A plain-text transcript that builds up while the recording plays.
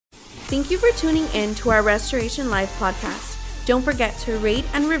Thank you for tuning in to our Restoration Life podcast. Don't forget to rate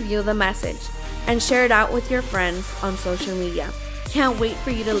and review the message and share it out with your friends on social media. Can't wait for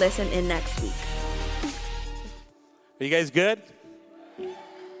you to listen in next week. Are you guys good? I'm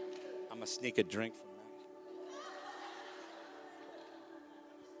going to sneak a drink from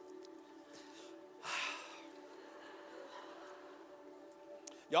that.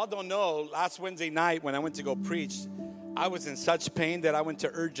 Y'all don't know, last Wednesday night when I went to go preach, I was in such pain that I went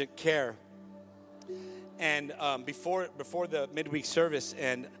to urgent care. And before the midweek service,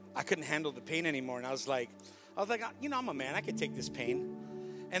 and I couldn't handle the pain anymore. And I was like, I'm a man. I can take this pain.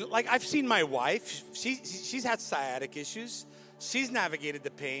 And like I've seen my wife. She's had sciatic issues. She's navigated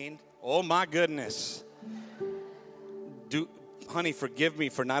the pain. Oh my goodness. Honey, forgive me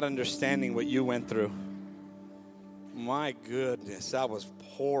for not understanding what you went through. My goodness, that was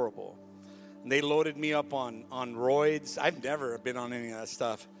horrible. And they loaded me up on roids. I've never been on any of that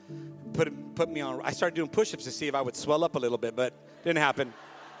stuff. Put me on. I started doing push-ups to see if I would swell up a little bit, but didn't happen.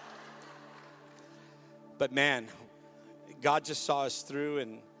 But man, God just saw us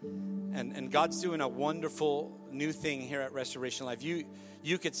through, and God's doing a wonderful new thing here at Restoration Life. You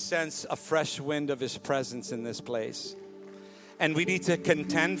could sense a fresh wind of His presence in this place. And we need to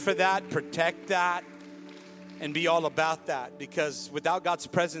contend for that, protect that, and be all about that. Because without God's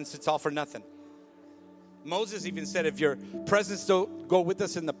presence, it's all for nothing. Moses even said, if your presence don't go with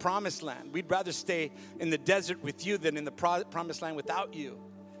us in the promised land, we'd rather stay in the desert with you than in the promised land without you.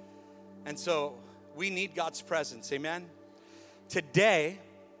 And so we need God's presence. Amen. Today,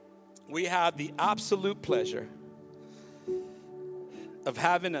 we have the absolute pleasure of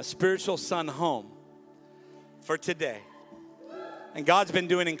having a spiritual son home for today. And God's been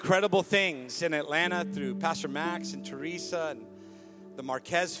doing incredible things in Atlanta through Pastor Max and Teresa and the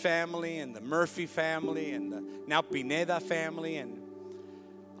Marquez family and the Murphy family and the now Pineda family. And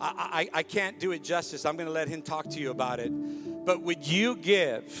I can't do it justice. I'm going to let him talk to you about it. But would you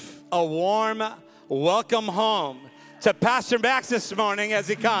give a warm welcome home to Pastor Max this morning as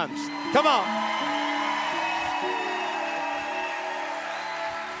he comes? Come on.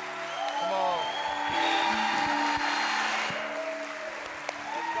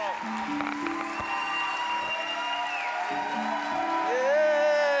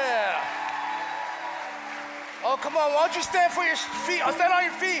 Come on, why don't you stand for your feet, or stand on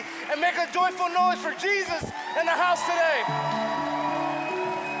your feet and make a joyful noise for Jesus in the house today.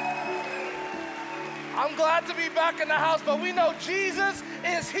 I'm glad to be back in the house, but we know Jesus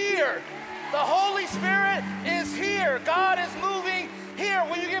is here. The Holy Spirit is here. God is moving here.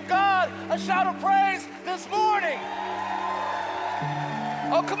 Will you give God a shout of praise this morning?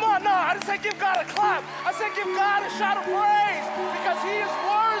 Oh, come on, no, I didn't say give God a clap. I said give God a shout of praise because He is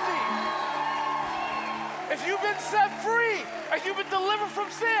worthy. If you've been set free, if you've been delivered from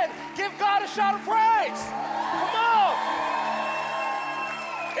sin, give God a shout of praise. Come on.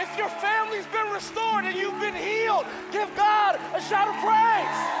 If your family's been restored and you've been healed, give God a shout of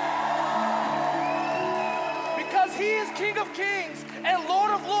praise. Because He is King of Kings and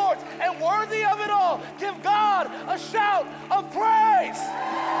Lord of Lords and worthy of it all, give God a shout of praise.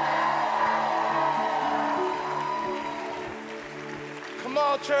 Come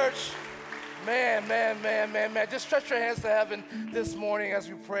on, church. Man. Just stretch your hands to heaven this morning as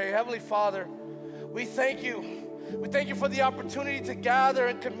we pray. Heavenly Father, we thank you. We thank you for the opportunity to gather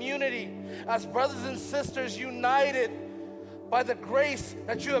in community as brothers and sisters united by the grace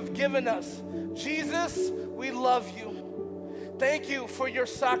that you have given us. Jesus, we love you. Thank you for your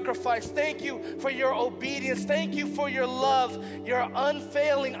sacrifice. Thank you for your obedience. Thank you for your love, your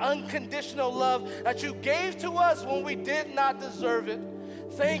unfailing, unconditional love that you gave to us when we did not deserve it.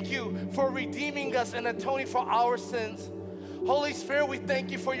 Thank you for redeeming us and atoning for our sins. Holy Spirit, we thank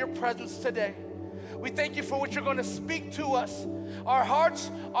you for your presence today. We thank you for what you're going to speak to us. Our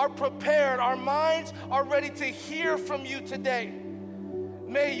hearts are prepared. Our minds are ready to hear from you today.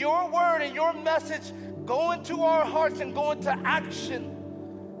 May your word and your message go into our hearts and go into action.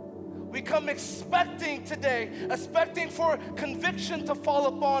 We come expecting today, expecting for conviction to fall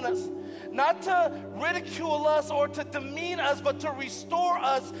upon us. Not to ridicule us or to demean us, but to restore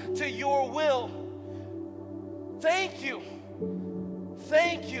us to your will. Thank you.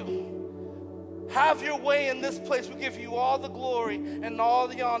 Thank you. Have your way in this place. We give you all the glory and all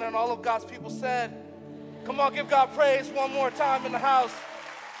the honor, and all of God's people said, come on, give God praise one more time in the house.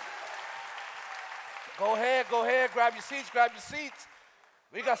 Go ahead, grab your seats.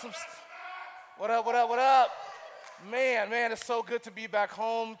 We got some, what up? Man, it's so good to be back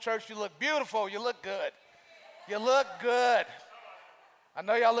home. Church, you look beautiful. You look good. I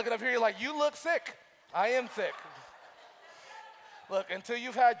know y'all looking up here, you're like, you look sick. I am sick. Look, until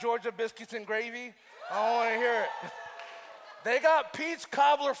you've had Georgia biscuits and gravy, I don't want to hear it. They got peach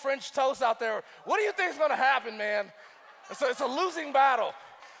cobbler French toast out there. What do you think is going to happen, man? It's a losing battle.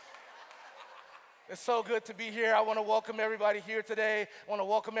 It's so good to be here. I want to welcome everybody here today. I want to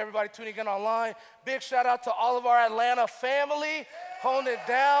welcome everybody tuning in online. Big shout out to all of our Atlanta family holding it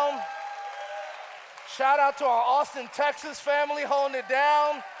down. Shout out to our Austin, Texas family holding it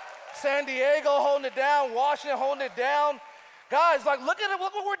down. San Diego holding it down. Washington holding it down. Guys, like, look at it,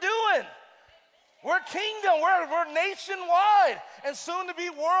 look what we're doing. We're kingdom, we're nationwide, and soon to be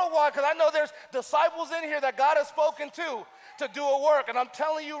worldwide, because I know there's disciples in here that God has spoken to do a work. And I'm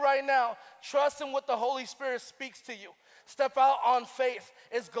telling you right now, trust in what the Holy Spirit speaks to you. Step out on faith.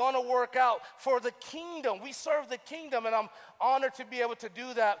 It's going to work out for the kingdom. We serve the kingdom, and I'm honored to be able to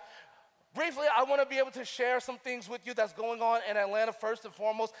do that. Briefly, I want to be able to share some things with you that's going on in Atlanta. First and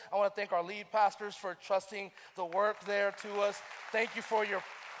foremost, I want to thank our lead pastors for trusting the work there to us. Thank you for your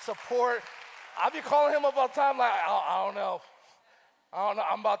support. I'll be calling him up all the time like, I don't know.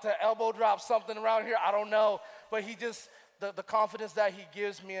 I'm about to elbow drop something around here. I don't know. But he just, the confidence that he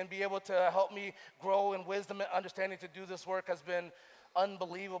gives me and be able to help me grow in wisdom and understanding to do this work has been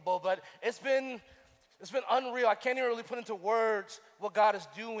unbelievable. But it's been unreal. I can't even really put into words what God is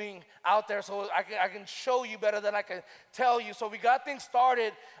doing out there, so I can show you better than I can tell you. So we got things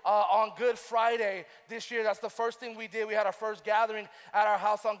started on Good Friday this year. That's the first thing we did. We had our first gathering at our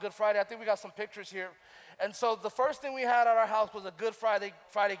house on Good Friday. I think we got some pictures here. And so the first thing we had at our house was a Good Friday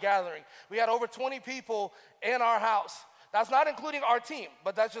gathering. We had over 20 people in our house. That's not including our team,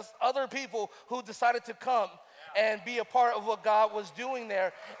 but that's just other people who decided to come and be a part of what God was doing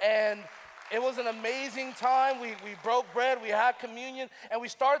there. And it was an amazing time. We broke bread, we had communion, and we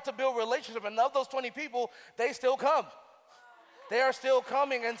started to build relationship. And of those 20 people, they still come. They are still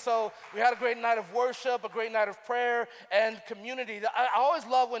coming. And so we had a great night of worship, a great night of prayer and community. I always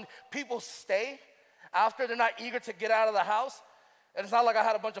love when people stay after. They're not eager to get out of the house. And it's not like I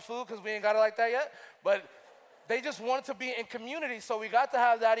had a bunch of food because we ain't got it like that yet. But they just wanted to be in community. So we got to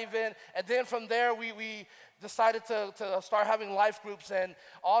have that event. And then from there, we decided to start having life groups and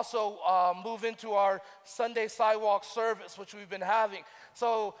also move into our Sunday sidewalk service, which we've been having.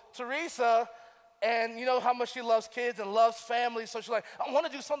 So Teresa, and you know how much she loves kids and loves family, so she's like, I want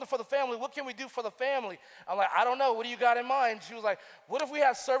to do something for the family. What can we do for the family? I'm like, I don't know. What do you got in mind? She was like, what if we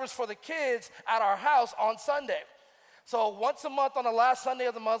had service for the kids at our house on Sunday? So once a month on the last Sunday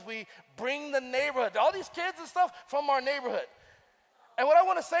of the month, we bring the neighborhood, all these kids and stuff from our neighborhood. And what I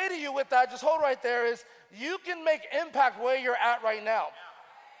want to say to you with that, just hold right there, is you can make impact where you're at right now.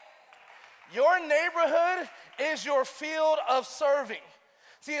 Your neighborhood is your field of serving.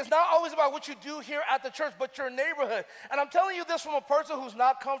 See, it's not always about what you do here at the church, but your neighborhood. And I'm telling you this from a person who's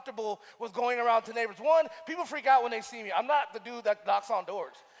not comfortable with going around to neighbors. One, people freak out when they see me. I'm not the dude that knocks on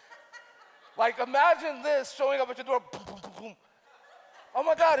doors. Like, imagine this showing up at your door, boom, boom, boom, boom. Oh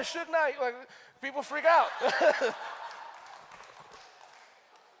my God, it's Suge Knight. Like, people freak out.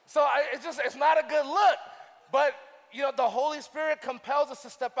 So it's not a good look. But, you know, the Holy Spirit compels us to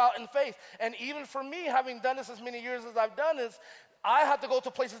step out in faith. And even for me, having done this as many years as I've done this, I have to go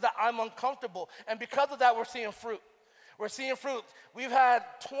to places that I'm uncomfortable. And because of that, we're seeing fruit. We're seeing fruit. We've had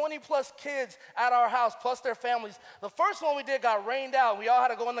 20 plus kids at our house, plus their families. The first one we did got rained out. We all had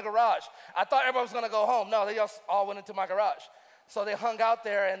to go in the garage. I thought everybody was going to go home. No, they just all went into my garage. So they hung out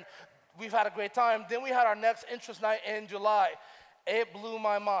there, and we've had a great time. Then we had our next interest night in July. It blew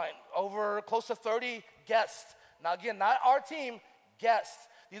my mind. Over close to 30 guests. Now, again, not our team, guests.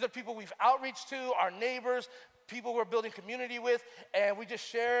 These are people we've outreached to, our neighbors, people we're building community with, and we just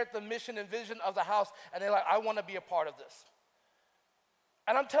shared the mission and vision of the house, and they're like, I want to be a part of this.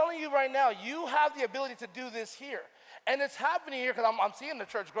 And I'm telling you right now, you have the ability to do this here. And it's happening here because I'm seeing the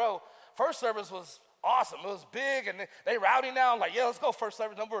church grow. First service was awesome. It was big, and they rowdy now. I'm like, yeah, let's go first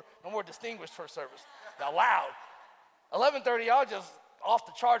service. No more distinguished first service. Now loud. 11:30, y'all just off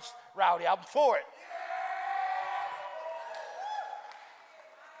the charts rowdy. I'm for it.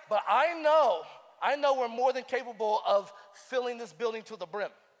 But I know we're more than capable of filling this building to the brim.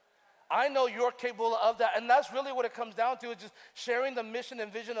 I know you're capable of that, and that's really what it comes down to, is just sharing the mission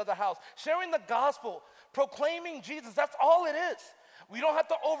and vision of the house, sharing the gospel, proclaiming Jesus. That's all it is. We don't have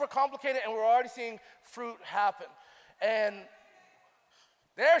to overcomplicate it, and we're already seeing fruit happen. And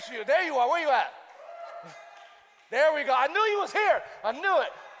there you are. Where you at? There we go. I knew you was here. I knew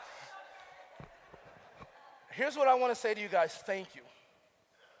it. Here's what I want to say to you guys. Thank you.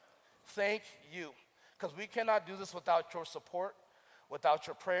 Thank you. Because we cannot do this without your support, without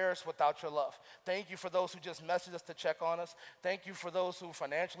your prayers, without your love. Thank you for those who just message us to check on us. Thank you for those who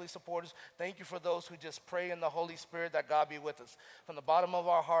financially support us. Thank you for those who just pray in the Holy Spirit that God be with us. From the bottom of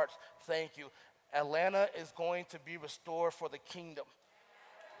our hearts, thank you. Atlanta is going to be restored for the kingdom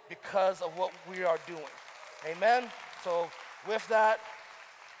because of what we are doing. Amen? So with that,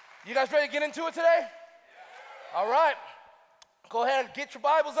 you guys ready to get into it today? All right. Go ahead and get your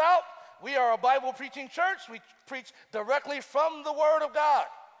Bibles out. We are a Bible preaching church. We preach directly from the Word of God.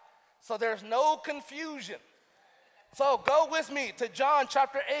 So there's no confusion. So go with me to John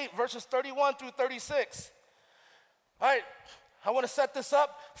chapter 8, verses 31 through 36. All right. I want to set this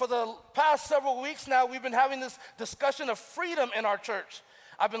up. For the past several weeks now, we've been having this discussion of freedom in our church.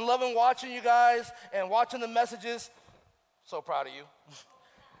 I've been loving watching you guys and watching the messages. So proud of you.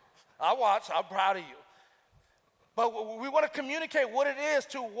 I'm proud of you. But we want to communicate what it is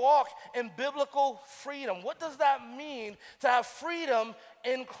to walk in biblical freedom. What does that mean to have freedom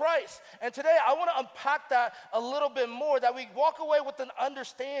in Christ? And today I want to unpack that a little bit more, that we walk away with an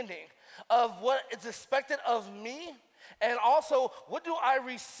understanding of what is expected of me, and also what do I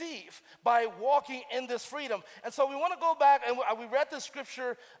receive by walking in this freedom. And so we want to go back, and we read this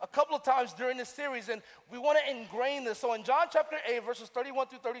scripture a couple of times during this series, and we want to ingrain this. So in John chapter 8, verses 31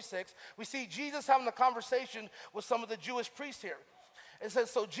 through 36, we see Jesus having a conversation with some of the Jewish priests here. It says,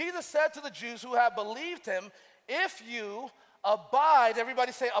 so Jesus said to the Jews who had believed him, if you abide,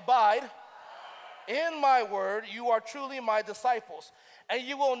 everybody say abide, in my word, you are truly my disciples. And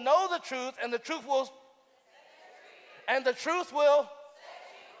you will know the truth, and the truth will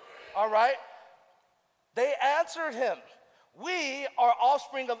all right. They answered him, we are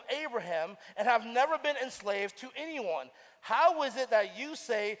offspring of Abraham and have never been enslaved to anyone. How is it that you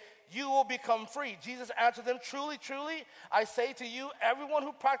say you will become free? Jesus answered them, truly, truly, I say to you, everyone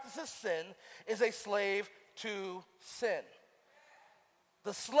who practices sin is a slave to sin.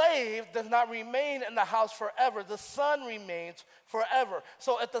 The slave does not remain in the house forever. The son remains forever.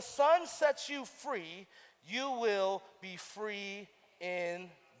 So if the son sets you free, you will be free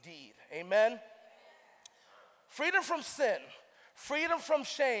indeed. Amen? Freedom from sin, freedom from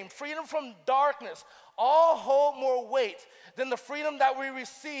shame, freedom from darkness, all hold more weight than the freedom that we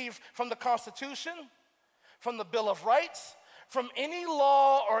receive from the Constitution, from the Bill of Rights, from any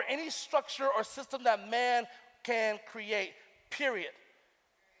law or any structure or system that man can create, period.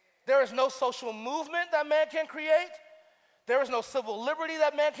 There is no social movement that man can create. There is no civil liberty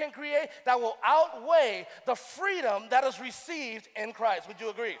that man can create that will outweigh the freedom that is received in Christ. Would you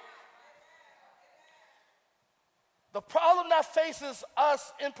agree? The problem that faces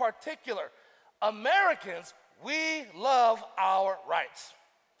us in particular, Americans, we love our rights.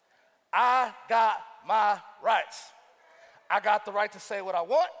 I got my rights. I got the right to say what I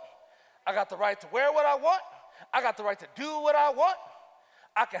want. I got the right to wear what I want. I got the right to do what I want.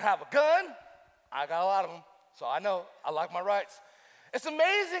 I can have a gun. I got a lot of them. So I know I like my rights. It's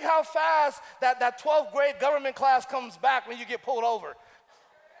amazing how fast that 12th grade government class comes back when you get pulled over.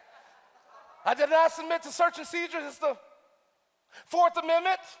 I did not submit to search and seizures. It's the Fourth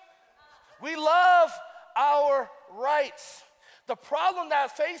Amendment. We love our rights. The problem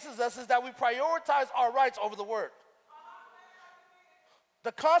that faces us is that we prioritize our rights over the word.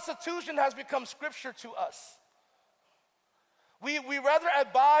 The Constitution has become scripture to us. We rather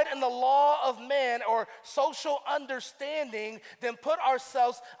abide in the law of man or social understanding than put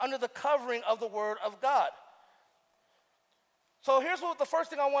ourselves under the covering of the Word of God. So here's what the first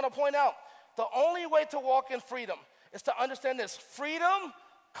thing I want to point out. The only way to walk in freedom is to understand this. Freedom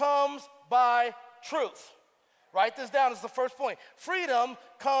comes by truth. Write this down as the first point. Freedom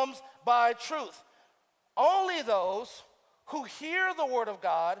comes by truth. Only those who hear the word of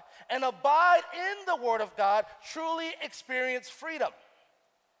God and abide in the word of God truly experience freedom.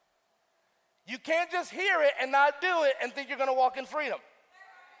 You can't just hear it and not do it and think you're going to walk in freedom.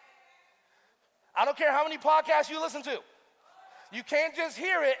 I don't care how many podcasts you listen to. You can't just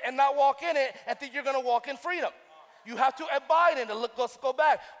hear it and not walk in it and think you're going to walk in freedom. You have to abide in it. Look, let's go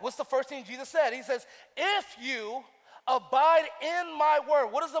back. What's the first thing Jesus said? He says, if you abide in my word.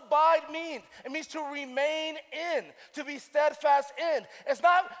 What does abide mean? It means to remain in, to be steadfast in. It's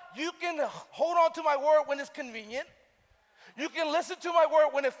not you can hold on to my word when it's convenient. You can listen to my word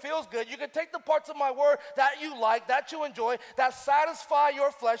when it feels good. You can take the parts of my word that you like, that you enjoy, that satisfy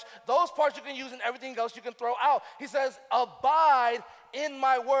your flesh. Those parts you can use and everything else you can throw out. He says, abide in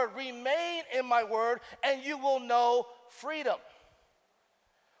my word, remain in my word, and you will know freedom.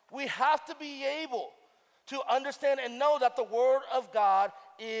 We have to be able to understand and know that the word of God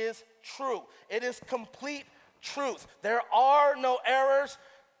is true. It is complete truth. There are no errors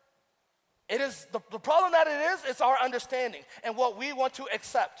It is the problem that it is, it's our understanding and what we want to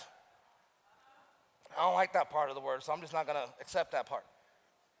accept. I don't like that part of the word, so I'm just not going to accept that part.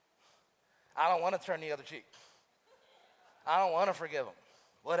 I don't want to turn the other cheek. I don't want to forgive them.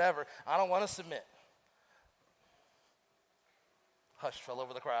 Whatever. I don't want to submit. Hush fell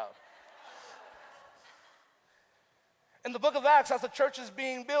over the crowd. In the book of Acts, as the church is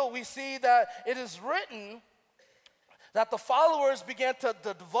being built, we see that it is written that the followers began to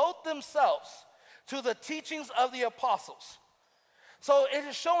devote themselves to the teachings of the apostles. So it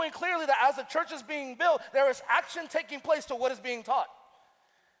is showing clearly that as the church is being built, there is action taking place to what is being taught.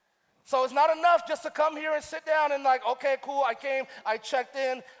 So it's not enough just to come here and sit down and like, okay, cool, I came, I checked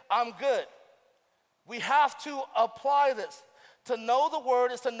in, I'm good. We have to apply this. To know the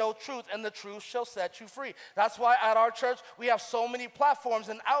word is to know truth, and the truth shall set you free. That's why at our church, we have so many platforms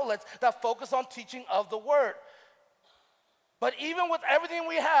and outlets that focus on teaching of the word. But even with everything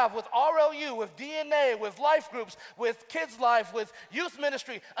we have, with RLU, with DNA, with life groups, with kids' life, with youth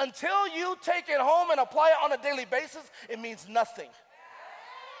ministry, until you take it home and apply it on a daily basis, it means nothing.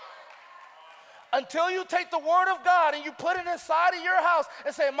 Until you take the word of God and you put it inside of your house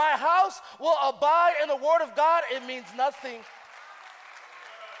and say, my house will abide in the word of God, it means nothing.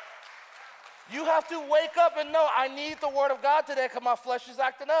 You have to wake up and know, I need the word of God today because my flesh is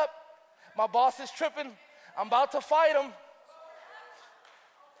acting up. My boss is tripping. I'm about to fight him.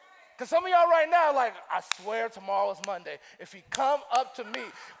 Because some of y'all right now are like, I swear tomorrow is Monday. If he come up to me,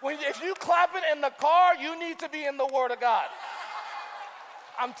 if you clapping in the car, you need to be in the word of God.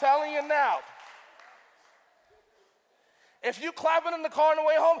 I'm telling you now. If you clapping in the car on the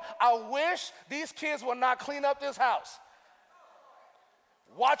way home, I wish these kids would not clean up this house.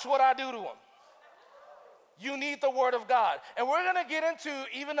 Watch what I do to them. You need the word of God. And we're going to get into,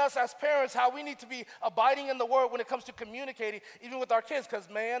 even us as parents, how we need to be abiding in the word when it comes to communicating, even with our kids, because,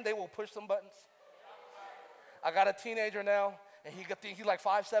 man, they will push some buttons. I got a teenager now, and he's like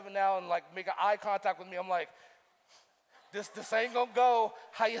 5'7" now, and like making eye contact with me. I'm like, this ain't going to go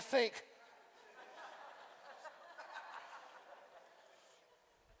how you think.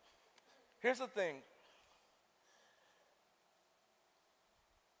 Here's the thing.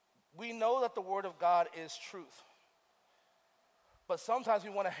 We know that the word of God is truth. But sometimes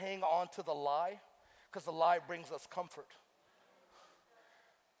we want to hang on to the lie because the lie brings us comfort.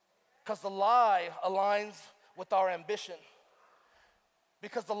 Because the lie aligns with our ambition.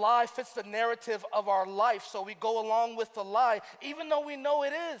 Because the lie fits the narrative of our life, so we go along with the lie, even though we know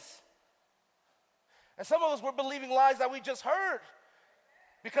it is. And some of us, we're believing lies that we just heard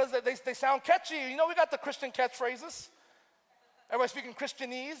because they sound catchy. You know, we got the Christian catchphrases. Everybody speaking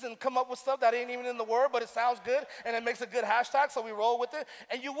Christianese and come up with stuff that ain't even in the word, but it sounds good and it makes a good hashtag, so we roll with it.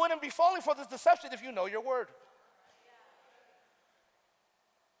 And you wouldn't be falling for this deception if you know your word.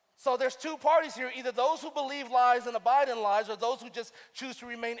 So there's two parties here, either those who believe lies and abide in lies or those who just choose to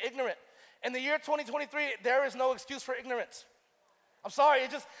remain ignorant. In the year 2023, there is no excuse for ignorance. I'm sorry,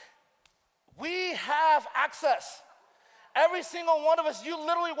 we have access. Every single one of us, you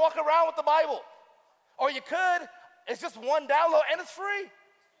literally walk around with the Bible. Or you could. It's just one download, and it's free.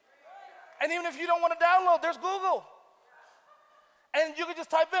 And even if you don't want to download, there's Google. And you can just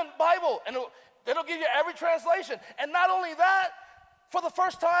type in Bible, and it'll give you every translation. And not only that, for the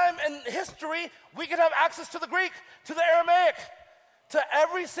first time in history, we can have access to the Greek, to the Aramaic, to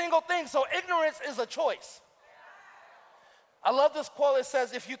every single thing. So ignorance is a choice. I love this quote. It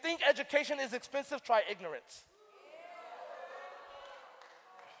says, if you think education is expensive, try ignorance.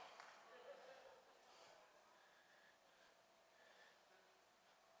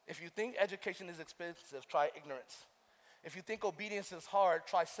 If you think education is expensive, try ignorance. If you think obedience is hard,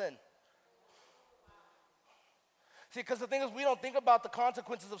 try sin. See, because the thing is, we don't think about the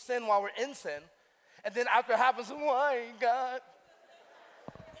consequences of sin while we're in sin. And then after it happens, why, God?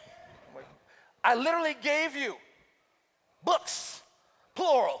 I literally gave you books,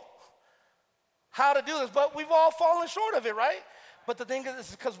 plural, how to do this. But we've all fallen short of it, right? But the thing is,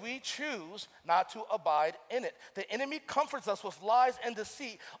 it's because we choose not to abide in it. The enemy comforts us with lies and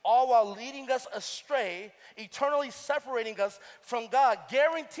deceit, all while leading us astray, eternally separating us from God,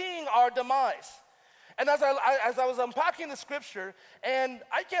 guaranteeing our demise. And as I was unpacking the scripture, and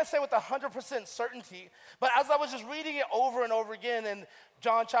I can't say with 100% certainty, but as I was just reading it over and over again in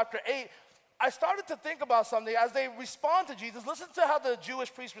John chapter 8, I started to think about something. As they respond to Jesus, listen to how the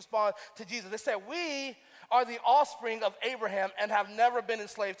Jewish priests respond to Jesus. They said, we are the offspring of Abraham and have never been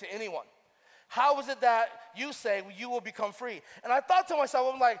enslaved to anyone. How is it that you say you will become free? And I thought to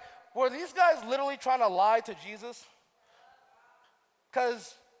myself, I'm like, were these guys literally trying to lie to Jesus?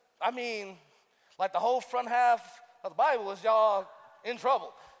 Because, I mean, like the whole front half of the Bible is y'all in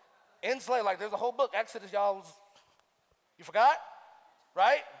trouble. enslaved. Like there's a whole book, Exodus, y'all. You forgot?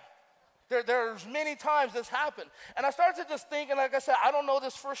 Right? There's many times this happened. And I started to just think, and like I said, I don't know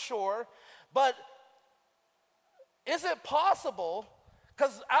this for sure, but is it possible,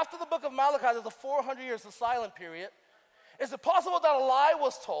 because after the book of Malachi, there's a 400 years of silent period. Is it possible that a lie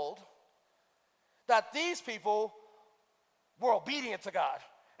was told that these people were obedient to God,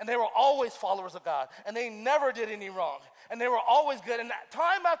 and they were always followers of God, and they never did any wrong, and they were always good, and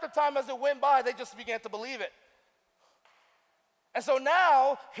time after time as it went by, they just began to believe it. And so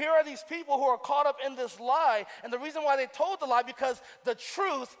now, here are these people who are caught up in this lie, and the reason why they told the lie, because the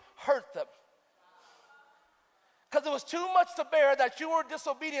truth hurt them. Because it was too much to bear that you were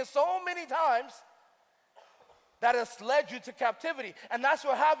disobedient so many times that has led you to captivity. And that's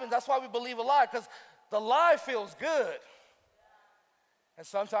what happens. That's why we believe a lie, because the lie feels good. And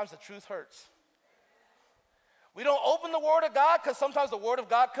sometimes the truth hurts. We don't open the Word of God because sometimes the Word of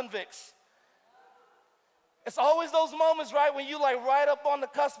God convicts. It's always those moments, right, when you like right up on the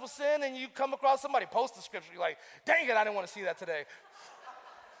cusp of sin and you come across somebody post the scripture. You're like, dang it, I didn't want to see that today.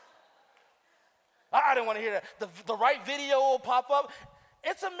 I didn't want to hear that. The right video will pop up.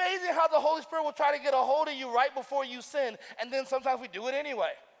 It's amazing how the Holy Spirit will try to get a hold of you right before you sin, and then sometimes we do it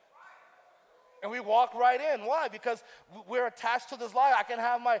anyway. And we walk right in. Why? Because we're attached to this lie. I can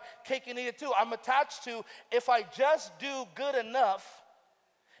have my cake and eat it too. I'm attached to, if I just do good enough,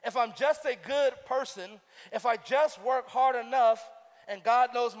 if I'm just a good person, if I just work hard enough, and God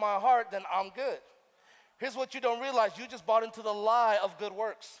knows my heart, then I'm good. Here's what you don't realize. You just bought into the lie of good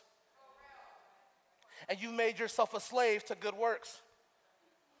works. And you made yourself a slave to good works.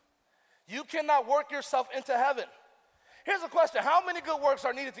 You cannot work yourself into heaven. Here's a question. How many good works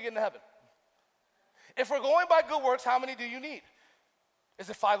are needed to get into heaven? If we're going by good works, how many do you need? Is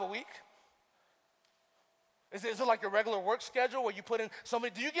it 5 a week? Is it like your regular work schedule where you put in so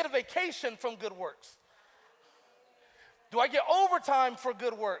many? Do you get a vacation from good works? Do I get overtime for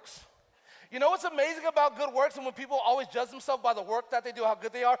good works? You know what's amazing about good works, and when people always judge themselves by the work that they do, how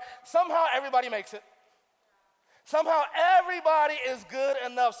good they are, somehow everybody makes it. Somehow everybody is good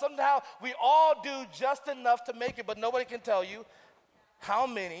enough. Somehow we all do just enough to make it, but nobody can tell you how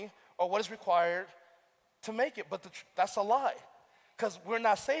many or what is required to make it. But that's a lie, because we're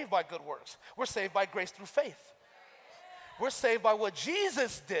not saved by good works. We're saved by grace through faith. We're saved by what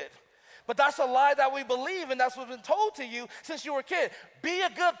Jesus did. But that's a lie that we believe, and that's what's been told to you since you were a kid. Be a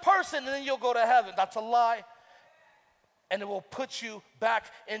good person, and then you'll go to heaven. That's a lie. And it will put you back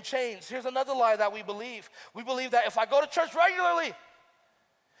in chains. Here's another lie that we believe. We believe that if I go to church regularly,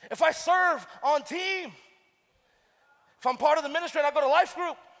 if I serve on team, if I'm part of the ministry and I go to life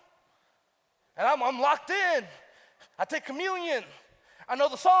group, and I'm locked in, I take communion, I know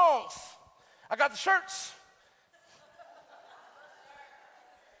the songs, I got the shirts.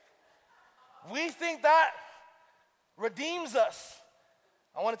 We think that redeems us.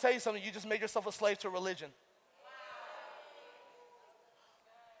 I want to tell you something. You just made yourself a slave to religion.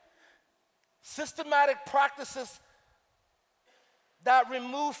 Systematic practices that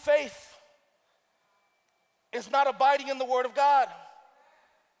remove faith is not abiding in the Word of God.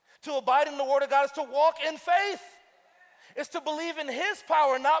 To abide in the Word of God is to walk in faith. It's to believe in His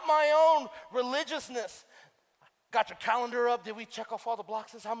power, not my own religiousness. Got your calendar up? Did we check off all the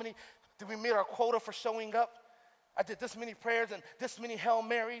boxes? How many? Did we meet our quota for showing up? I did this many prayers and this many Hail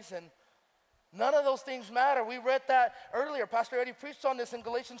Marys, and none of those things matter. We read that earlier. Pastor Eddie preached on this in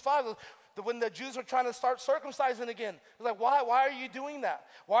Galatians 5. When the Jews were trying to start circumcising again. It's like, why are you doing that?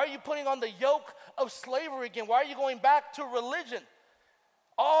 Why are you putting on the yoke of slavery again? Why are you going back to religion?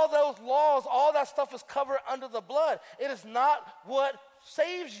 All those laws, all that stuff is covered under the blood. It is not what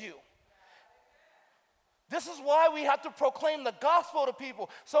saves you. This is why we have to proclaim the gospel to people.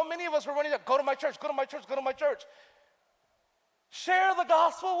 So many of us are running to go to my church, go to my church, go to my church. Share the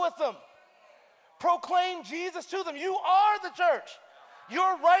gospel with them. Proclaim Jesus to them. You are the church.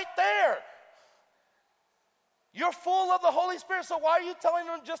 You're right there. You're full of the Holy Spirit, so why are you telling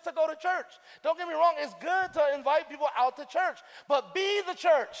them just to go to church? Don't get me wrong, it's good to invite people out to church, but be the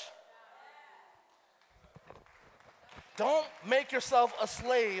church. Don't make yourself a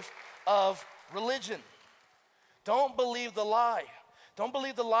slave of religion. Don't believe the lie. Don't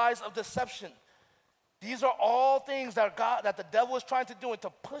believe the lies of deception. These are all things that the devil is trying to do and to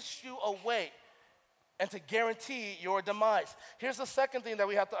push you away and to guarantee your demise. Here's the second thing that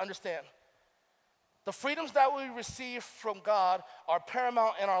we have to understand. The freedoms that we receive from God are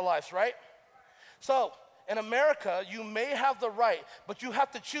paramount in our lives, right? So, in America, you may have the right, but you have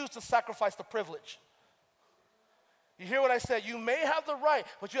to choose to sacrifice the privilege. You hear what I said? You may have the right,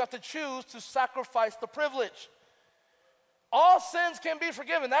 but you have to choose to sacrifice the privilege. All sins can be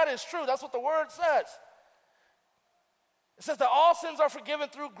forgiven. That is true. That's what the word says. It says that all sins are forgiven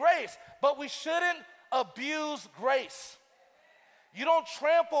through grace, but we shouldn't abuse grace. You don't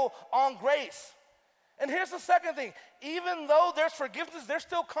trample on grace. And here's the second thing. Even though there's forgiveness, there's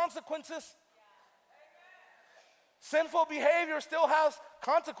still consequences. Sinful behavior still has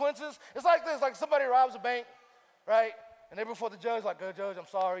consequences. It's like this, like somebody robs a bank, right? And they're before the judge, like, "Good judge, I'm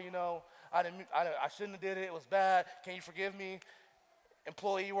sorry, I shouldn't have did it. It was bad. Can you forgive me?"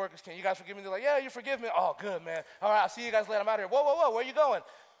 Employee workers, "Can you guys forgive me?" They're like, "Yeah, you forgive me." "Oh, good, man. All right, I'll see you guys later. I'm out of here." Whoa, where are you going?"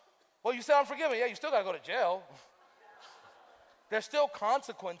 "Well, you said I'm forgiven." "Yeah, you still got to go to jail." There's still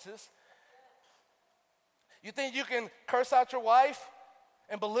consequences. You think you can curse out your wife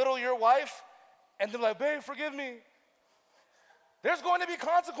and belittle your wife and then like, "Babe, forgive me"? There's going to be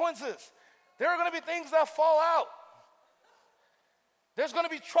consequences. There are going to be things that fall out. There's going to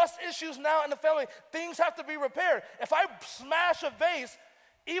be trust issues now in the family. Things have to be repaired. If I smash a vase,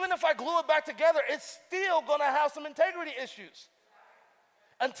 even if I glue it back together, it's still going to have some integrity issues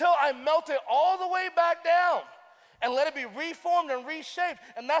until I melt it all the way back down and let it be reformed and reshaped.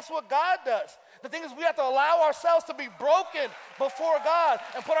 And that's what God does. The thing is, we have to allow ourselves to be broken before God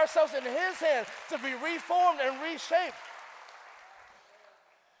and put ourselves in His hands to be reformed and reshaped.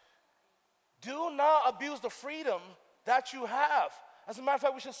 Do not abuse the freedom that you have. As a matter of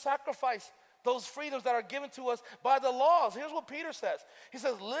fact, we should sacrifice those freedoms that are given to us by the laws. Here's what Peter says. He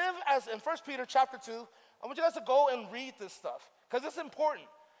says, live as, in 1 Peter chapter 2, I want you guys to go and read this stuff because it's important.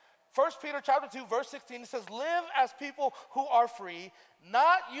 1 Peter chapter 2, verse 16, it says, live as people who are free,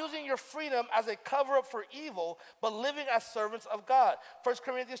 not using your freedom as a cover-up for evil, but living as servants of God. 1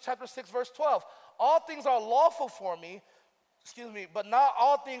 Corinthians chapter 6, verse 12, all things are lawful for me, but not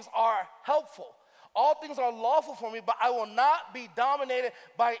all things are helpful. All things are lawful for me, but I will not be dominated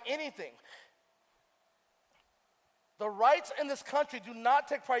by anything. The rights in this country do not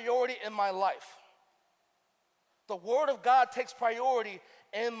take priority in my life. The Word of God takes priority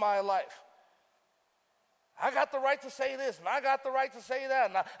in my life. I got the right to say this, and I got the right to say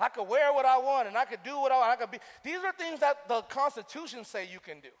that, and I could wear what I want, and I could do what I want. I could be. These are things that the Constitution say you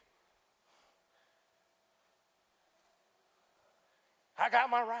can do. I got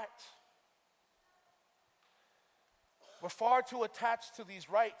my rights. We're far too attached to these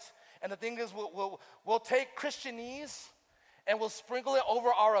rights. And the thing is, we'll take Christianese and we'll sprinkle it over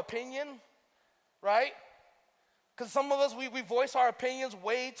our opinion, right? Because some of us, we voice our opinions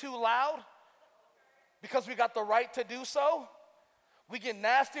way too loud because we got the right to do so. We get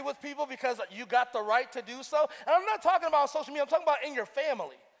nasty with people because you got the right to do so. And I'm not talking about social media, I'm talking about in your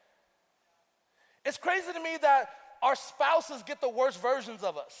family. It's crazy to me that our spouses get the worst versions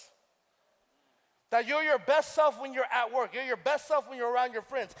of us. That you're your best self when you're at work. You're your best self when you're around your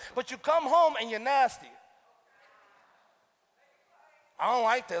friends. But you come home and you're nasty. I don't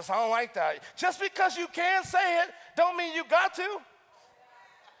like this. I don't like that. Just because you can say it, don't mean you got to.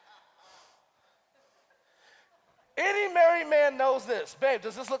 Any married man knows this. Babe,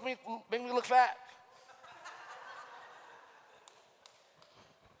 does this make me look fat?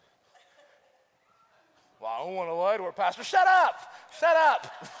 Well, I don't want to lie to her, Pastor. Shut up. Shut up.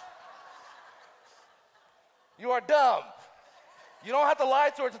 You are dumb. You don't have to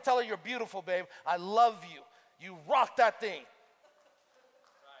lie to her to tell her you're beautiful, babe. I love you. You rock that thing.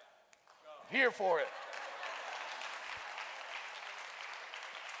 I'm here for it.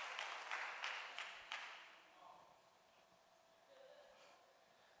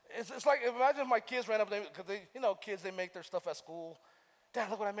 It's like, imagine if my kids ran up, because kids, they make their stuff at school.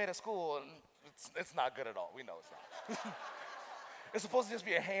 Dad, look what I made at school. And it's not good at all. We know it's not. It's supposed to just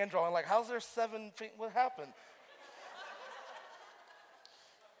be a hand drawing. Like, how's there 7 feet? What happened?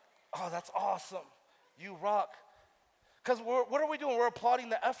 Oh, that's awesome. You rock. Because what are we doing? We're applauding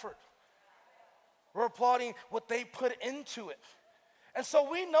the effort. We're applauding what they put into it. And so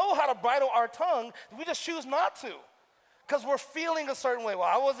we know how to bridle our tongue. We just choose not to. Because we're feeling a certain way. Well,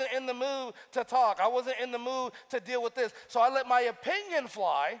 I wasn't in the mood to talk. I wasn't in the mood to deal with this. So I let my opinion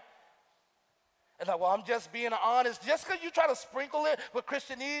fly. And like, well, I'm just being honest. Just because you try to sprinkle it with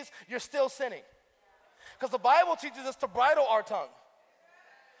Christianese, you're still sinning. Because the Bible teaches us to bridle our tongue.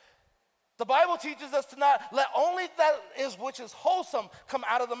 The Bible teaches us to not let only that is which is wholesome come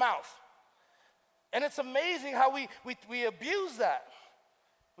out of the mouth. And it's amazing how we abuse that.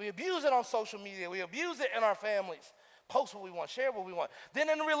 We abuse it on social media. We abuse it in our families. Post what we want, share what we want. Then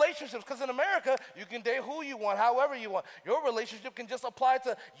in relationships, because in America, you can date who you want, however you want. Your relationship can just apply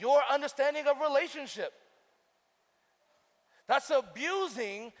to your understanding of relationship. That's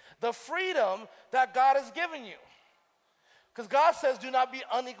abusing the freedom that God has given you. Because God says, do not be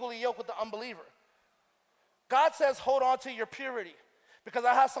unequally yoked with the unbeliever. God says, hold on to your purity because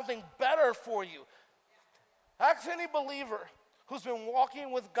I have something better for you. Ask any believer who's been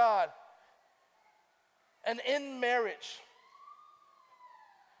walking with God and in marriage,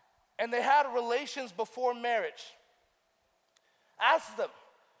 and they had relations before marriage. Ask them,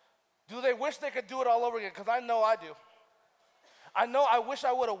 do they wish they could do it all over again? Because I know I do. I wish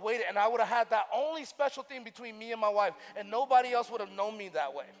I would have waited and I would have had that only special thing between me and my wife, and nobody else would have known me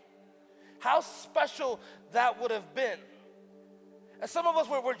that way. How special that would have been. And some of us,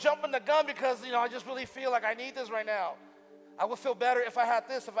 we're jumping the gun because, I just really feel like I need this right now. I would feel better if I had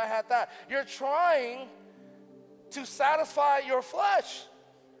this, if I had that. You're trying to satisfy your flesh.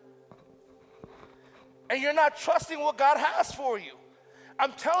 And you're not trusting what God has for you.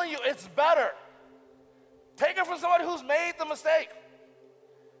 I'm telling you, it's better. Take it from somebody who's made the mistake,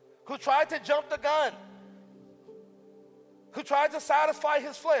 who tried to jump the gun, who tried to satisfy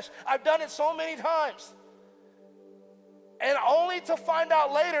his flesh. I've done it so many times. And only to find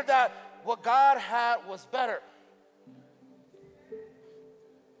out later that what God had was better.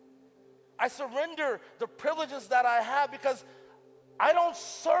 I surrender the privileges that I have because I don't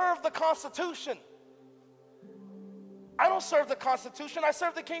serve the Constitution. I don't serve the Constitution, I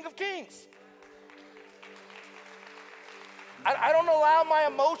serve the King of Kings. I don't allow my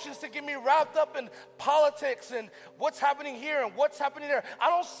emotions to get me wrapped up in politics and what's happening here and what's happening there. I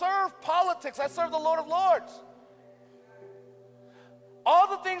don't serve politics, I serve the Lord of Lords. All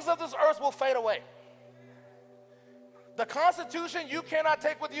the things of this earth will fade away. The Constitution you cannot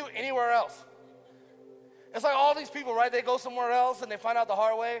take with you anywhere else. It's like all these people, right? They go somewhere else and they find out the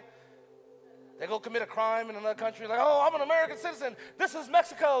hard way. They go commit a crime in another country, like, oh, I'm an American citizen. This is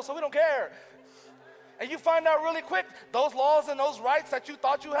Mexico, so we don't care. And you find out really quick, those laws and those rights that you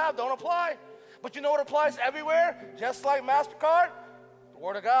thought you have don't apply. But you know what applies everywhere? Just like MasterCard, the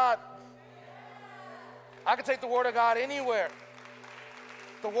Word of God. I can take the Word of God anywhere.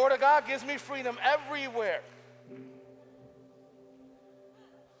 The Word of God gives me freedom everywhere.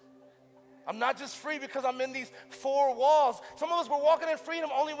 I'm not just free because I'm in these four walls. Some of us, we're walking in freedom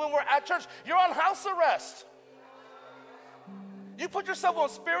only when we're at church. You're on house arrest. You put yourself on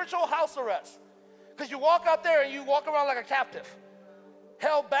spiritual house arrest because you walk out there and you walk around like a captive,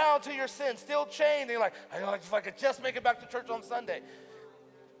 held bound to your sin, still chained. And you're like, if I could just make it back to church on Sunday.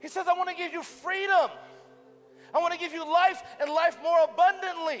 He says, I want to give you freedom. I want to give you life and life more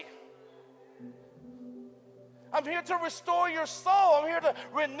abundantly. I'm here to restore your soul. I'm here to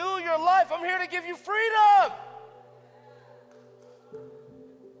renew your life. I'm here to give you freedom.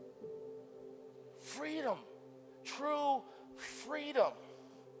 Freedom. True freedom.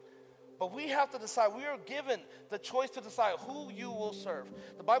 But we have to decide. We are given the choice to decide who you will serve.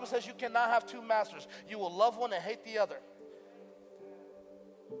 The Bible says you cannot have two masters. You will love one and hate the other.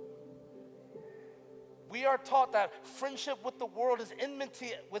 We are taught that friendship with the world is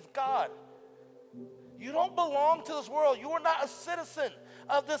enmity with God. You don't belong to this world. You are not a citizen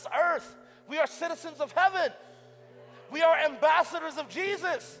of this earth. We are citizens of heaven. We are ambassadors of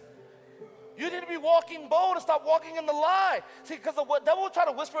Jesus. You need to be walking bold and stop walking in the lie. See, because the devil will try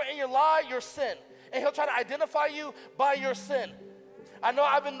to whisper in your lie your sin. And he'll try to identify you by your sin. I know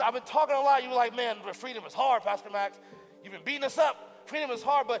I've been talking a lot. You're like, man, freedom is hard, Pastor Max. You've been beating us up. Freedom is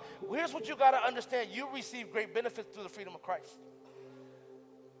hard. But here's what you got to understand. You receive great benefits through the freedom of Christ.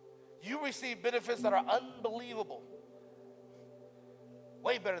 You receive benefits that are unbelievable.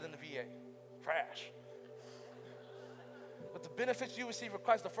 Way better than the VA. Trash. But the benefits you receive from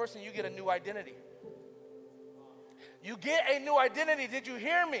Christ, the first thing, you get a new identity. You get a new identity. Did you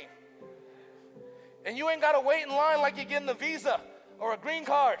hear me? And you ain't got to wait in line like you're getting a visa or a green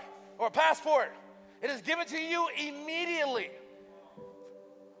card or a passport. It is given to you immediately.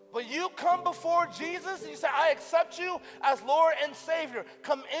 When you come before Jesus and you say, I accept you as Lord and Savior.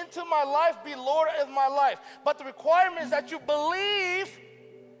 Come into my life, be Lord of my life. But the requirement is that you believe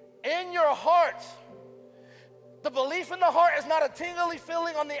in your heart. The belief in the heart is not a tingly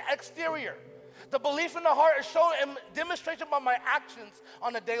feeling on the exterior. The belief in the heart is shown in demonstration by my actions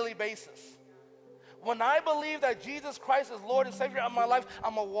on a daily basis. When I believe that Jesus Christ is Lord and Savior of my life,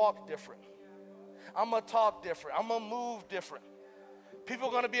 I'm going to walk different. I'm going to talk different. I'm going to move different. People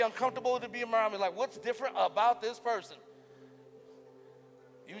are going to be uncomfortable to be around me. Like, what's different about this person?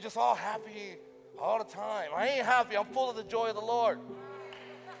 You just all happy all the time. I ain't happy. I'm full of the joy of the Lord.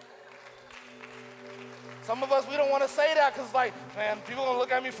 Some of us, we don't want to say that because, like, man, people are going to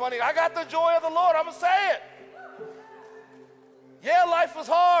look at me funny. I got the joy of the Lord. I'm going to say it. Yeah, life is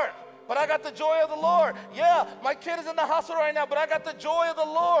hard, but I got the joy of the Lord. Yeah, my kid is in the hospital right now, but I got the joy of the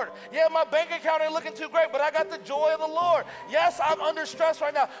Lord. Yeah, my bank account ain't looking too great, but I got the joy of the Lord. Yes, I'm under stress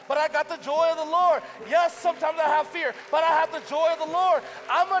right now, but I got the joy of the Lord. Yes, sometimes I have fear, but I have the joy of the Lord.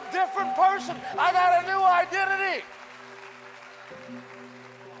 I'm a different person. I got a new identity.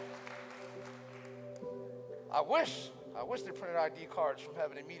 I wish they printed ID cards from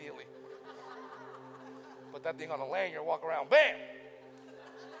heaven immediately. Put that thing on a lanyard, walk around, bam!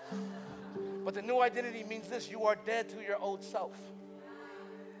 But the new identity means this: you are dead to your old self.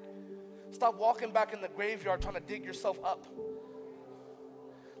 Stop walking back in the graveyard trying to dig yourself up.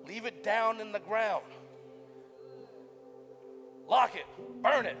 Leave it down in the ground. Lock it,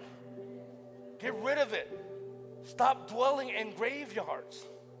 burn it, get rid of it. Stop dwelling in graveyards.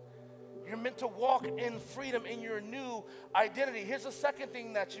 You're meant to walk in freedom in your new identity. Here's the second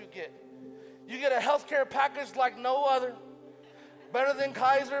thing that you get. You get a healthcare package like no other. Better than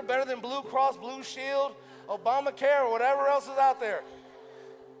Kaiser, better than Blue Cross, Blue Shield, Obamacare, or whatever else is out there.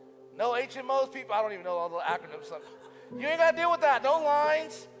 No HMOs, people, I don't even know all the acronyms. You ain't got to deal with that. No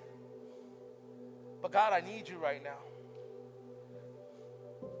lines. But God, I need you right now.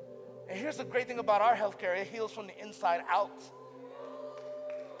 And here's the great thing about our healthcare. It heals from the inside out.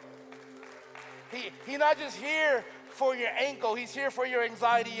 He's not just here for your ankle. He's here for your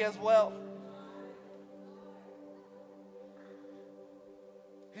anxiety as well.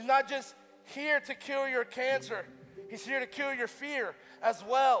 He's not just here to cure your cancer. He's here to cure your fear as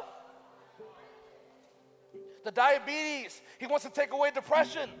well. The diabetes, he wants to take away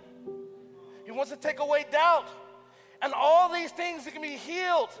depression. He wants to take away doubt. And all these things that can be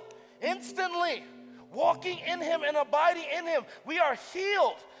healed instantly. Walking in him and abiding in him. We are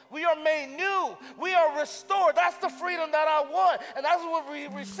healed. We are made new. We are restored. That's the freedom that I want. And that's what we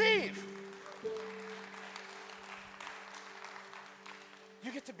receive.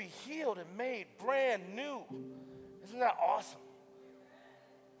 You get to be healed and made brand new. Isn't that awesome?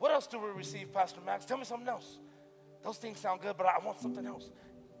 What else do we receive, Pastor Max? Tell me something else. Those things sound good, but I want something else.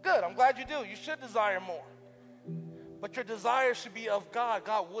 Good, I'm glad you do. You should desire more. But your desire should be of God.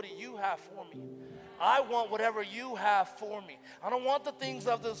 God, what do you have for me? I want whatever you have for me. I don't want the things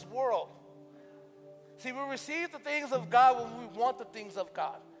of this world. See, we receive the things of God when we want the things of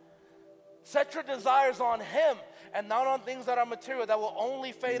God. Set your desires on him and not on things that are material that will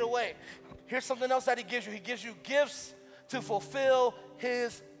only fade away. Here's something else that he gives you. He gives you gifts to fulfill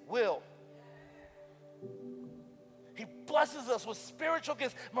his will. He blesses us with spiritual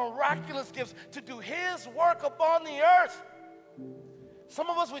gifts, miraculous gifts to do his work upon the earth. Some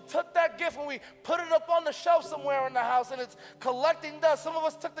of us, we took that gift and we put it up on the shelf somewhere in the house and it's collecting dust. Some of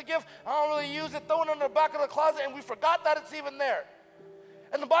us took the gift, I don't really use it, throw it in the back of the closet, and we forgot that it's even there.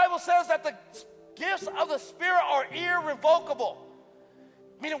 And the Bible says that the gifts of the Spirit are irrevocable.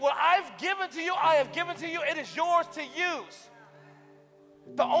 Meaning what I've given to you, I have given to you, it is yours to use.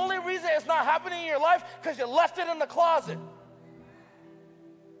 The only reason it's not happening in your life because you left it in the closet.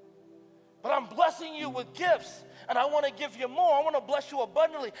 But I'm blessing you with gifts, and I want to give you more. I want to bless you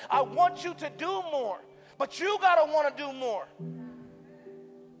abundantly. I want you to do more, but you got to want to do more.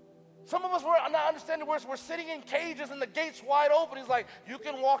 Some of us, we're not understanding, we're sitting in cages and the gate's wide open. He's like, you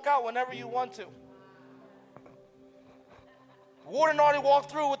can walk out whenever you want to. Warden already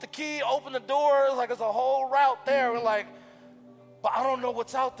walked through with the key, opened the door. It's like there's a whole route there. We're like, but I don't know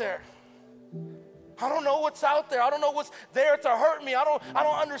what's out there. I don't know what's out there. I don't know what's there to hurt me. I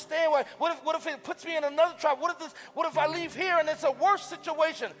don't understand why. What if it puts me in another trap? What if I leave here and it's a worse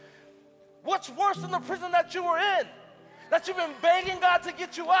situation? What's worse than the prison that you were in? That you've been begging God to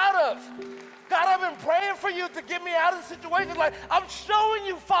get you out of. God, I've been praying for you to get me out of the situation. Like, I'm showing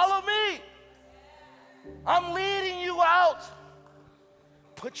you, follow me. I'm leading you out.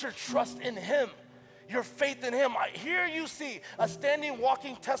 Put your trust in him. Your faith in him. Here you see a standing,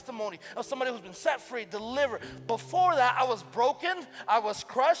 walking testimony of somebody who's been set free, delivered. Before that, I was broken, I was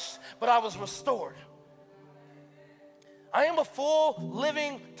crushed, but I was restored. I am a full,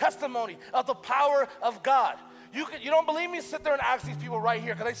 living testimony of the power of God. You don't believe me? Sit there and ask these people right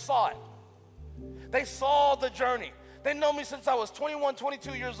here, because they saw it. They saw the journey. They know me since I was 21,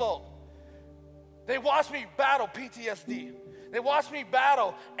 22 years old. They watched me battle PTSD. They watched me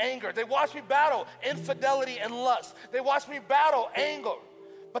battle anger. They watched me battle infidelity and lust. They watched me battle anger.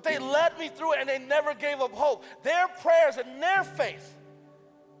 But they led me through it and they never gave up hope. Their prayers and their faith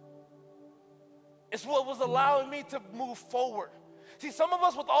is what was allowing me to move forward. See, some of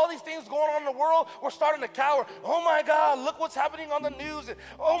us with all these things going on in the world, we're starting to cower. Oh my God, look what's happening on the news. And,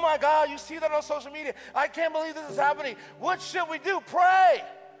 oh my God, you see that on social media. I can't believe this is happening. What should we do? Pray.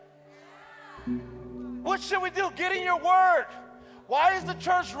 What should we do? Get in your word. Why is the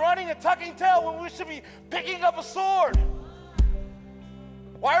church running and tucking tail when we should be picking up a sword?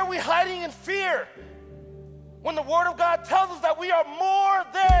 Why are we hiding in fear when the Word of God tells us that we are more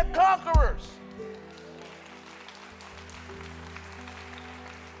than conquerors?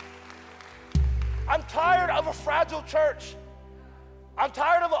 I'm tired of a fragile church. I'm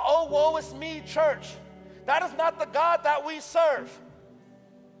tired of an oh, woe is me church. That is not the God that we serve.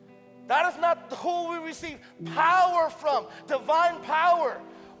 That is not who we receive power from, divine power.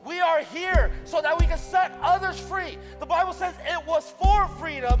 We are here so that we can set others free. The Bible says it was for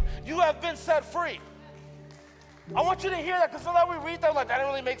freedom you have been set free. I want you to hear that, because sometimes we read that like, that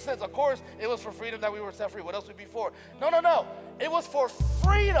didn't really make sense. Of course, it was for freedom that we were set free. What else would it be for? No. It was for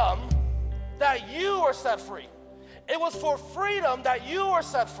freedom that you were set free. It was for freedom that you were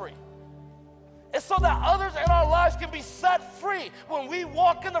set free. It's so that others in our lives can be set free when we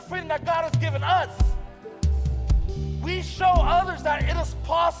walk in the freedom that God has given us. We show others that it is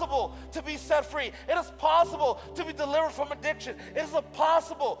possible to be set free. It is possible to be delivered from addiction. It is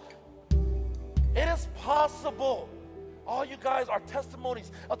possible. It is possible. All you guys are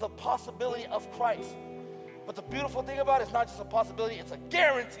testimonies of the possibility of Christ. But the beautiful thing about it is not just a possibility, it's a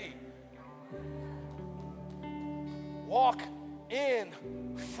guarantee. Walk in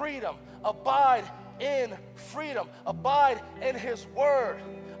freedom. Abide in freedom. Abide in His Word.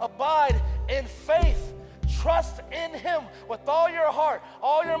 Abide in faith. Trust in Him with all your heart,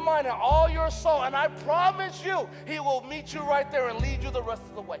 all your mind, and all your soul. And I promise you, He will meet you right there and lead you the rest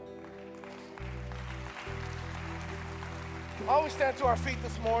of the way. Why don't we stand to our feet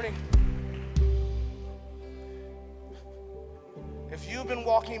this morning? If you've been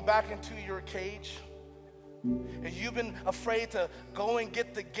walking back into your cage, if you've been afraid to go and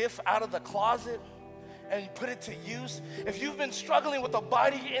get the gift out of the closet and put it to use, if you've been struggling with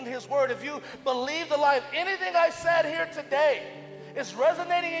abiding in His Word, if you believe the lie, anything I said here today is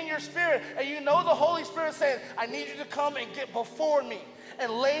resonating in your spirit, and you know the Holy Spirit saying, I need you to come and get before me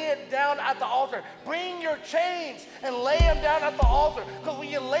and lay it down at the altar. Bring your chains and lay them down at the altar, because when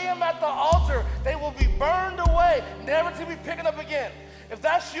you lay them at the altar, they will be burned away, never to be picked up again. If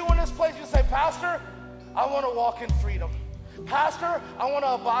that's you in this place, you say, Pastor, I want to walk in freedom. Pastor, I want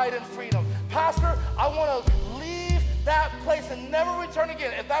to abide in freedom. Pastor, I want to leave that place and never return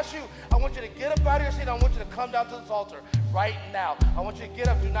again. If that's you, I want you to get up out of your seat. I want you to come down to this altar right now. I want you to get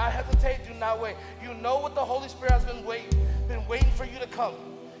up. Do not hesitate. Do not wait. You know what the Holy Spirit has been waiting for you to come.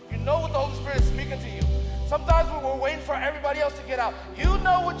 You know what the Holy Spirit is speaking to you. Sometimes we're waiting for everybody else to get out. You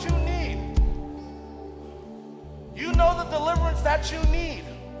know what you need. You know the deliverance that you need.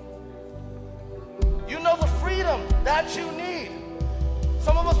 You know the freedom that you need.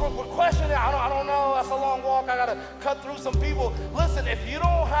 Some of us were questioning, I don't know, that's a long walk, I gotta cut through some people. Listen, if you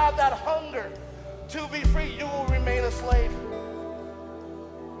don't have that hunger to be free, you will remain a slave.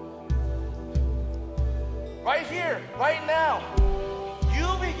 Right here, right now, you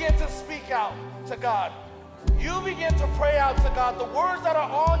begin to speak out to God. You begin to pray out to God. The words that are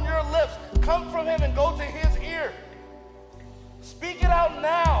on your lips come from Him and go to His ear. Speak it out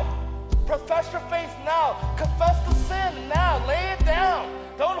now. Profess your faith now. Confess the sin now. Lay it down.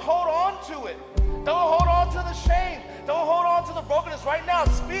 Don't hold on to it. Don't hold on to the shame. Don't hold on to the brokenness. Right now,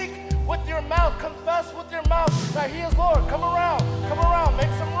 speak with your mouth. Confess with your mouth that He is Lord. Come around. Come around.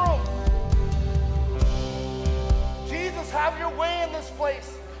 Make some room. Jesus, have your way in this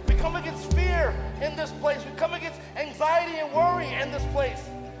place. We come against fear in this place. We come against anxiety and worry in this place.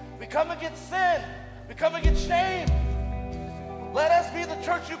 We come against sin. We come against shame. Let us be the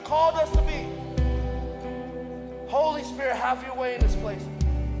church you called us to be. Holy Spirit, have your way in this place.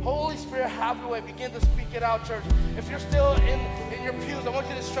 Holy Spirit, have your way. Begin to speak it out, church. If you're still in your pews, I want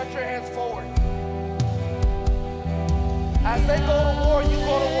you to stretch your hands forward. As they go to war, you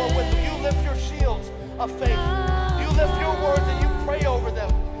go to war with them. You lift your shields of faith. You lift your words and you pray over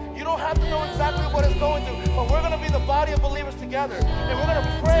them. You don't have to know exactly what it's going through, but we're going to be the body of believers together. And we're going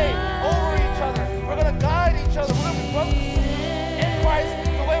to pray over each other. We're going to guide each other. We're going to be brothers in Christ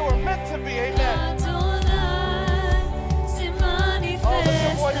the way we're meant to be. Amen. Oh, lift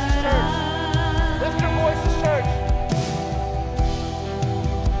your voices, church. Lift your voices, church.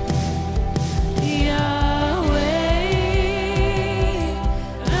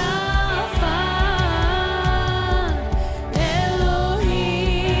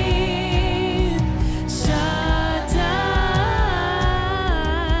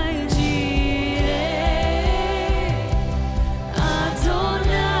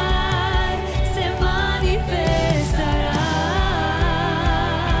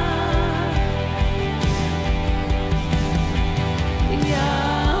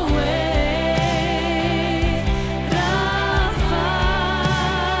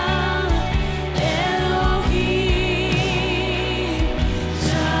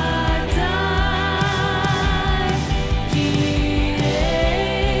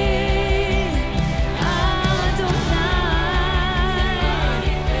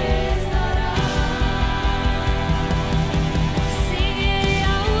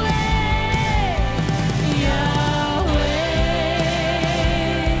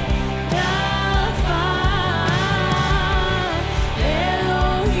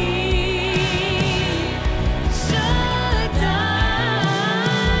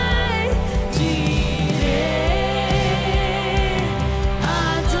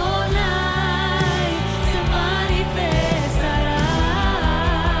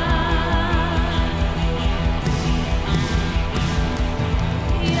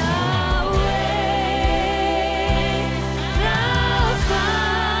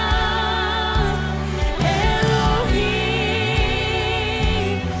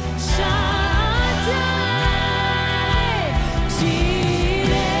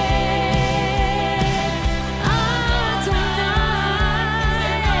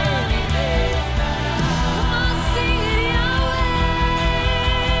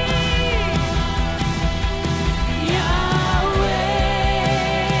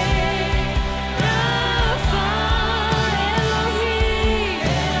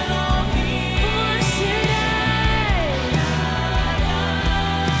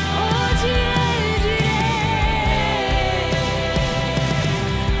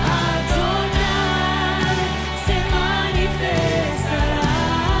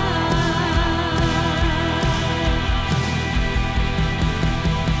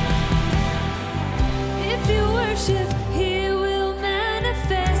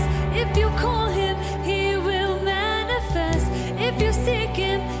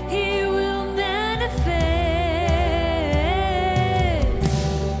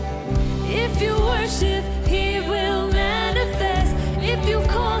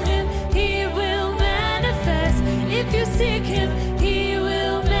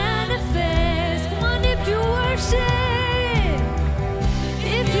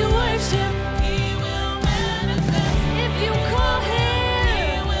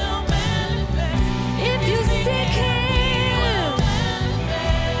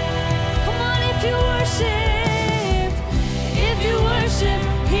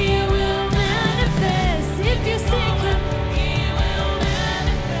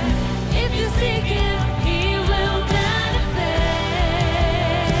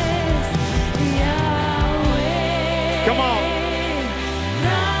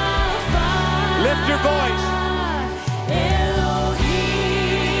 Lift your voice.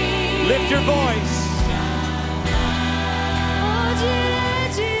 Lift your voice.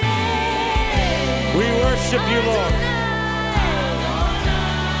 We worship you, Lord.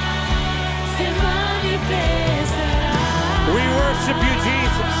 We worship you,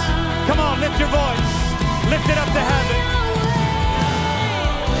 Jesus. Come on, lift your voice. Lift it up to heaven.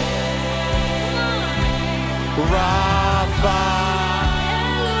 Rapha,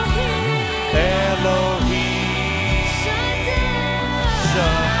 Elohim,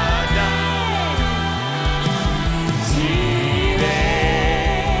 Shaddai, Jireh,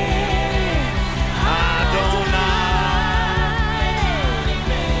 Adonai.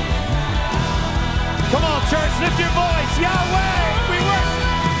 Come on, church, lift your voice. Yahweh, we worship.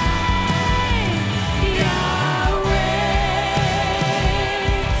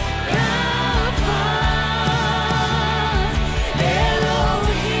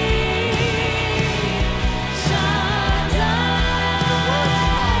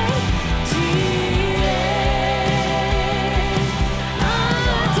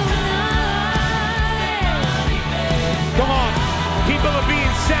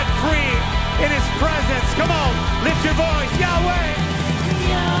 Set free in his presence. Come on, lift your voice. Yahweh.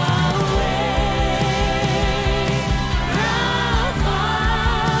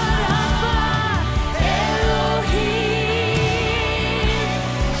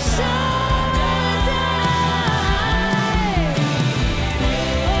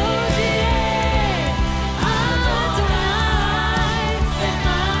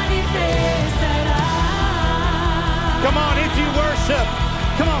 Come on, if you worship.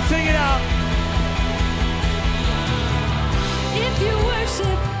 Come on, sing it out. If you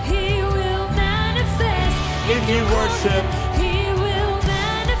worship, he will manifest. If you worship, he will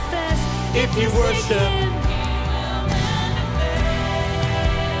manifest. If you worship,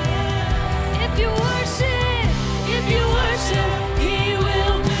 if you worship, if you worship, he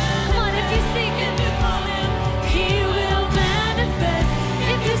will. Come on, if you seek him, he will manifest.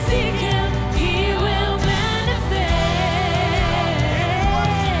 If you seek him, he will manifest.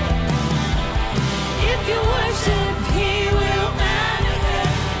 If you worship, he will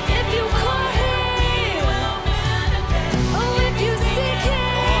manifest. If you call him, he will manifest. Oh, if you seek him,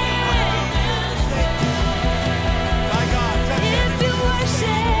 my God, touch if every- you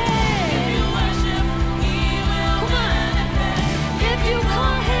worship, he will. Come on. If you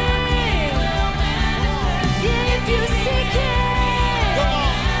call him, he will manifest. Yeah, if you seek him, Come on.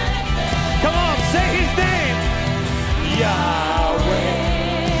 Come on, say his name. Yahweh.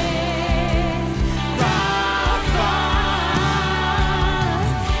 Rapha,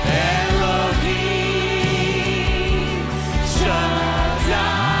 Elohim, Shaddai,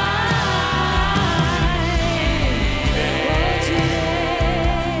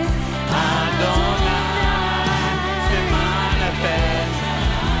 Adonai, to manifest.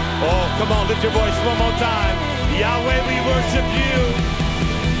 Oh, come on, lift your voice one more time. Yahweh, we worship you.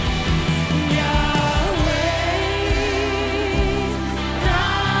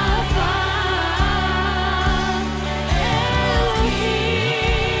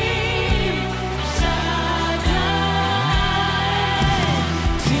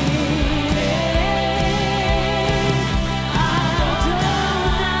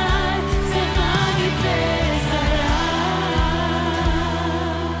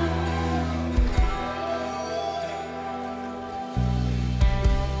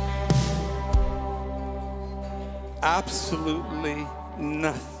 Absolutely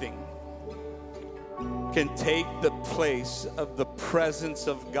nothing can take the place of the presence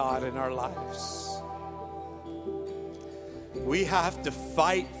of God in our lives. We have to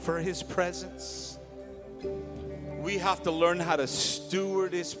fight for his presence. We have to learn how to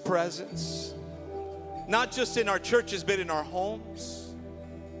steward his presence. Not just in our churches, but in our homes,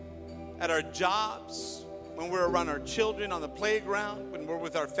 at our jobs, when we're around our children, on the playground, when we're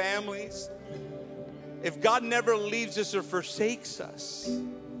with our families. If God never leaves us or forsakes us,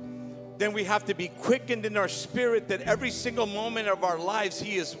 then we have to be quickened in our spirit that every single moment of our lives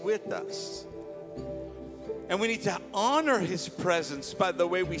he is with us. And we need to honor his presence by the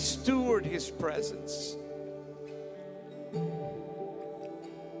way we steward his presence.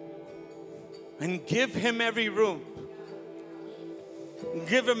 And give him every room.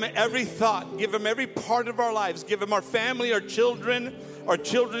 Give him every thought. Give him every part of our lives. Give him our family, our children, our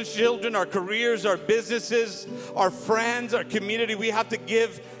children's children, our careers, our businesses, our friends, our community. We have to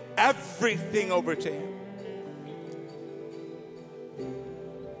give everything over to him.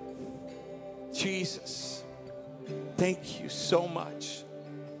 Jesus, thank you so much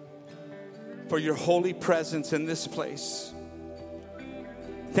for your holy presence in this place.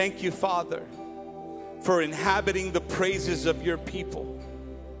 Thank you, Father, for inhabiting the praises of your people,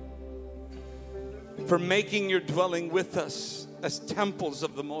 for making your dwelling with us as temples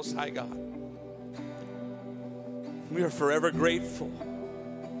of the Most High God. We are forever grateful,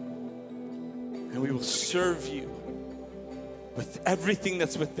 and we will serve you with everything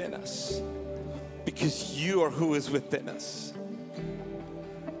that's within us, because you are who is within us.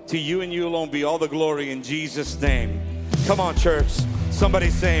 To you and you alone be all the glory in Jesus' name. Come on, church. Somebody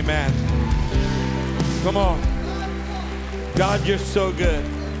say amen. Come on. God, you're so good.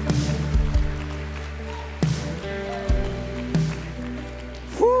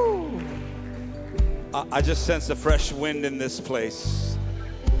 Whew. I just sense a fresh wind in this place.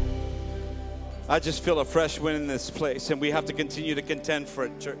 I just feel a fresh wind in this place, and we have to continue to contend for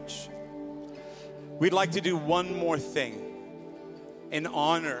it, church. We'd like to do one more thing in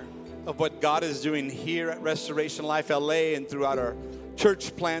honor of what God is doing here at Restoration Life LA and throughout our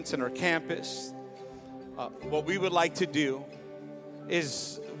church plants and our campus. What we would like to do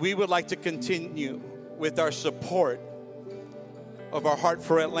is we would like to continue with our support of our Heart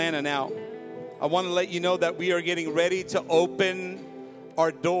for Atlanta. Now, I want to let you know that we are getting ready to open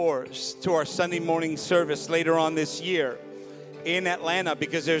our doors to our Sunday morning service later on this year in Atlanta,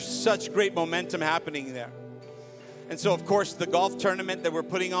 because there's such great momentum happening there. And so, of course, the golf tournament that we're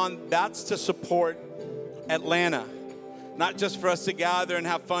putting on, that's to support Atlanta. Not just for us to gather and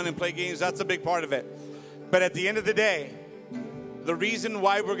have fun and play games. That's a big part of it. But at the end of the day, the reason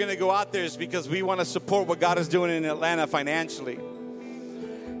why we're going to go out there is because we want to support what God is doing in Atlanta financially.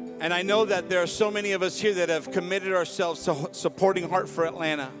 And I know that there are so many of us here that have committed ourselves to supporting Heart for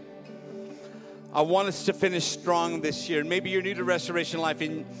Atlanta. I want us to finish strong this year. Maybe you're new to Restoration Life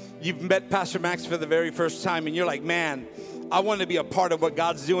and you've met Pastor Max for the very first time and you're like, man, I want to be a part of what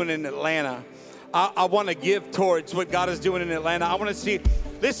God's doing in Atlanta. I want to give towards what God is doing in Atlanta. I want to see,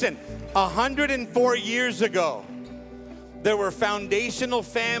 listen, 104 years ago, there were foundational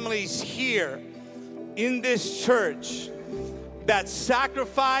families here in this church that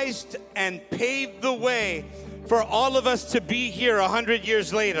sacrificed and paved the way for all of us to be here 100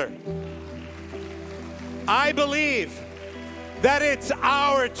 years later. I believe that it's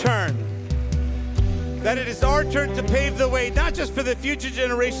our turn. That it is our turn to pave the way, not just for the future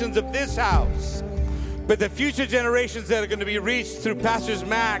generations of this house, but the future generations that are going to be reached through Pastors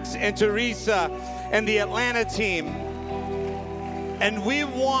Max and Teresa and the Atlanta team. And we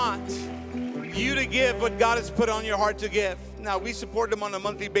want you to give what God has put on your heart to give. Now, we support them on a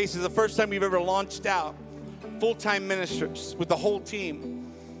monthly basis. The first time we've ever launched out full-time ministers with the whole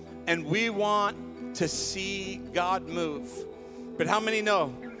team. And we want to see God move. But how many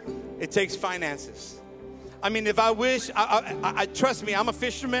know it takes finances? I mean, if I wish, I trust me, I'm a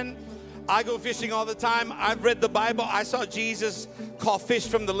fisherman. I go fishing all the time. I've read the Bible. I saw Jesus call fish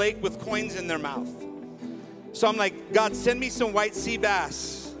from the lake with coins in their mouth. So I'm like, God, send me some white sea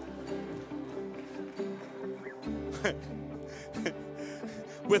bass.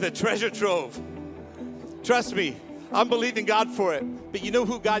 With a treasure trove. Trust me, I'm believing God for it. But you know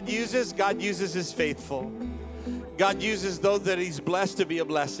who God uses? God uses His faithful. God uses those that He's blessed to be a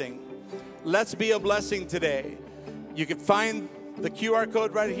blessing. Let's be a blessing today. You can find the QR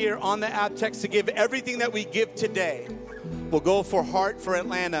code right here on the app. Text to give. Everything that we give today will go for Heart for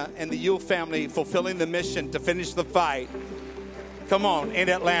Atlanta and the Youell family fulfilling the mission to finish the fight. Come on, in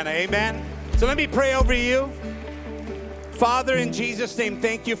Atlanta. Amen. So let me pray over you. Father, in Jesus' name,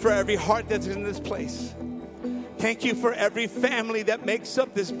 thank you for every heart that's in this place. Thank you for every family that makes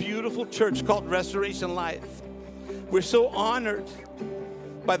up this beautiful church called Restoration Life. We're so honored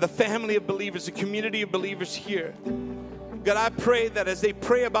by the family of believers, the community of believers here. God, I pray that as they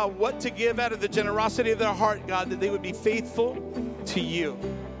pray about what to give out of the generosity of their heart, God, that they would be faithful to you,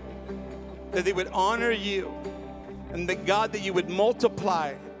 that they would honor you, and that, God, that you would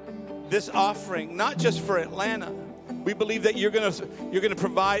multiply this offering, not just for Atlanta. We believe that you're going to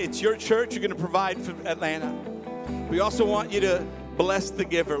provide. It's your church. You're going to provide for Atlanta. We also want you to bless the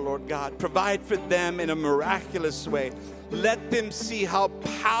giver, Lord God. Provide for them in a miraculous way. Let them see how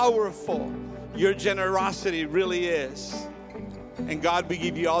powerful your generosity really is. And God, we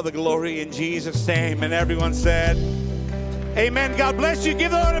give you all the glory in Jesus' name. And everyone said, amen. God bless you. Give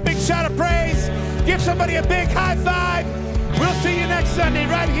the Lord a big shout of praise. Give somebody a big high five. We'll see you next Sunday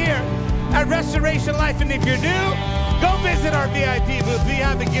right here at Restoration Life. And if you're new, go visit our VIP booth. We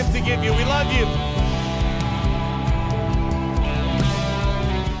have a gift to give you. We love you.